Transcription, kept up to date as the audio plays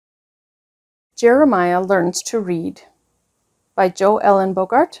Jeremiah Learns to Read by Jo Ellen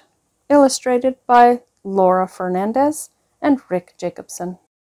Bogart, illustrated by Laura Fernandez and Rick Jacobson.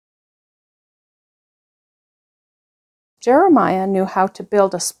 Jeremiah knew how to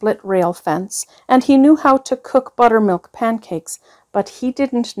build a split-rail fence, and he knew how to cook buttermilk pancakes, but he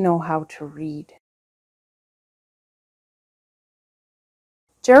didn't know how to read.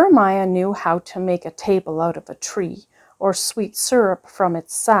 Jeremiah knew how to make a table out of a tree, or sweet syrup from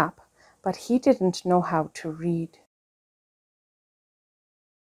its sap, but he didn't know how to read.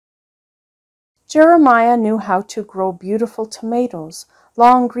 Jeremiah knew how to grow beautiful tomatoes,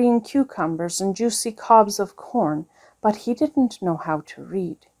 long green cucumbers, and juicy cobs of corn, but he didn't know how to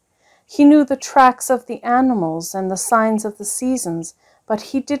read. He knew the tracks of the animals and the signs of the seasons, but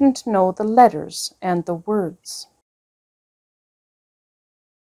he didn't know the letters and the words.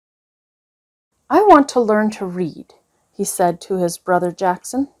 "I want to learn to read," he said to his brother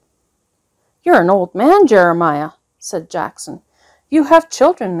Jackson. "You're an old man, Jeremiah," said Jackson. "You have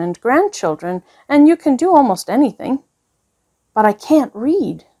children and grandchildren, and you can do almost anything." "But I can't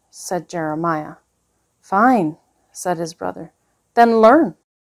read," said Jeremiah. "Fine," said his brother. "Then learn."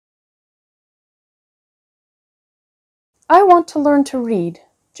 "I want to learn to read,"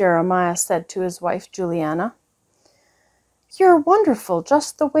 Jeremiah said to his wife Juliana. "You're wonderful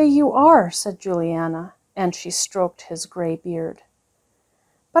just the way you are," said Juliana, and she stroked his gray beard.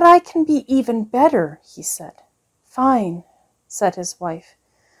 "But I can be even better," he said. "Fine," said his wife.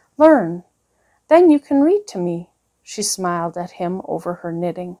 "Learn. Then you can read to me." She smiled at him over her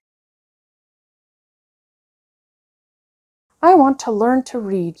knitting. "I want to learn to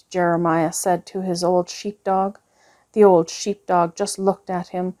read," Jeremiah said to his old sheepdog. The old sheepdog just looked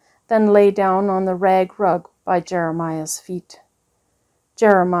at him, then lay down on the rag rug by Jeremiah's feet.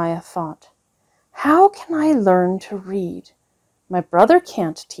 Jeremiah thought, "How can I learn to read? My brother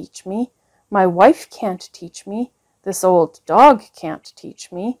can't teach me. My wife can't teach me. This old dog can't teach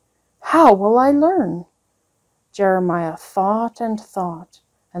me. How will I learn?" Jeremiah thought,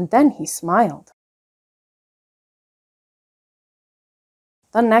 and then he smiled.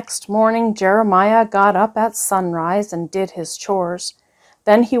 The next morning, Jeremiah got up at sunrise and did his chores.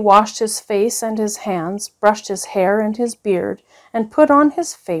 Then he washed his face and his hands, brushed his hair and his beard, and put on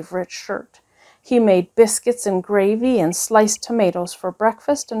his favorite shirt. He made biscuits and gravy and sliced tomatoes for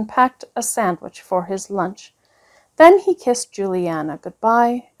breakfast and packed a sandwich for his lunch. Then he kissed Juliana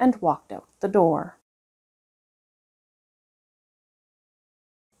goodbye and walked out the door.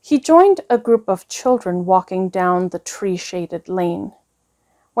 He joined a group of children walking down the tree-shaded lane.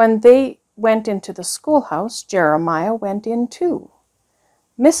 When they went into the schoolhouse, Jeremiah went in too.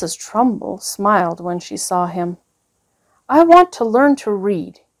 Mrs. Trumbull smiled when she saw him. "I want to learn to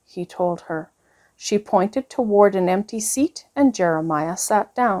read," he told her. She pointed toward an empty seat, and Jeremiah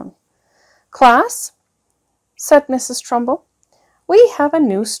sat down. "Class," said Mrs. Trumbull, "we have a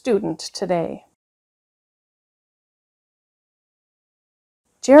new student today."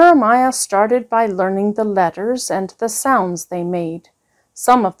 Jeremiah started by learning the letters and the sounds they made.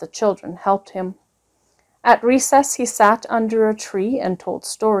 Some of the children helped him. At recess, he sat under a tree and told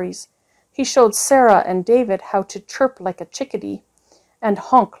stories. He showed Sarah and David how to chirp like a chickadee and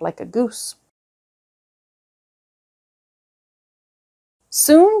honk like a goose.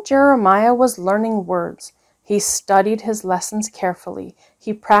 Soon Jeremiah was learning words. He studied his lessons carefully.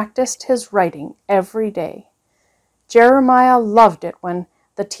 He practiced his writing every day. Jeremiah loved it when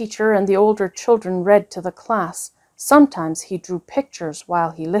the teacher and the older children read to the class. Sometimes he drew pictures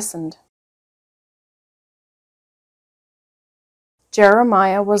while he listened.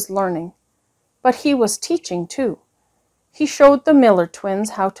 Jeremiah was learning, but he was teaching too. He showed the Miller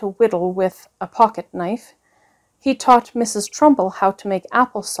twins how to whittle with a pocket knife. He taught Mrs. Trumbull how to make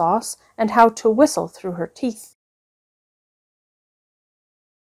applesauce and how to whistle through her teeth.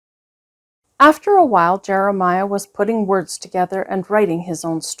 After a while, Jeremiah was putting words together and writing his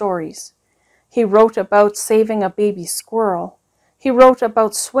own stories. He wrote about saving a baby squirrel. He wrote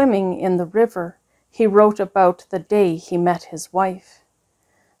about swimming in the river. He wrote about the day he met his wife.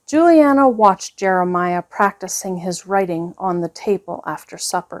 Juliana watched Jeremiah practicing his writing on the table after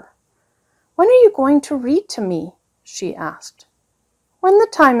supper. "When are you going to read to me?" she asked. "When the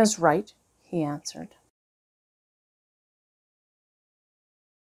time is right," he answered.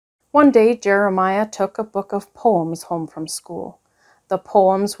 One day, Jeremiah took a book of poems home from school. The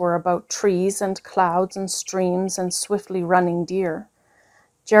poems were about trees and clouds and streams and swiftly running deer.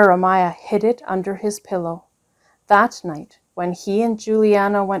 Jeremiah hid it under his pillow. That night, when he and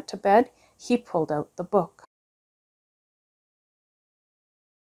Juliana went to bed, he pulled out the book.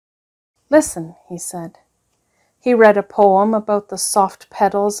 "Listen," he said. He read a poem about the soft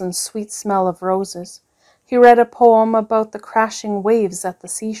petals and sweet smell of roses. He read a poem about the crashing waves at the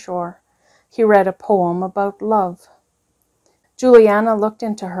seashore. He read a poem about love. Juliana looked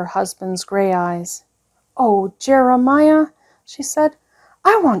into her husband's gray eyes. "Oh, Jeremiah," she said,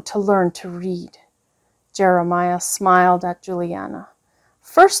 "I want to learn to read." Jeremiah smiled at Juliana.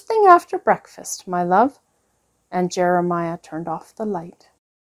 "First thing after breakfast, my love." And Jeremiah turned off the light.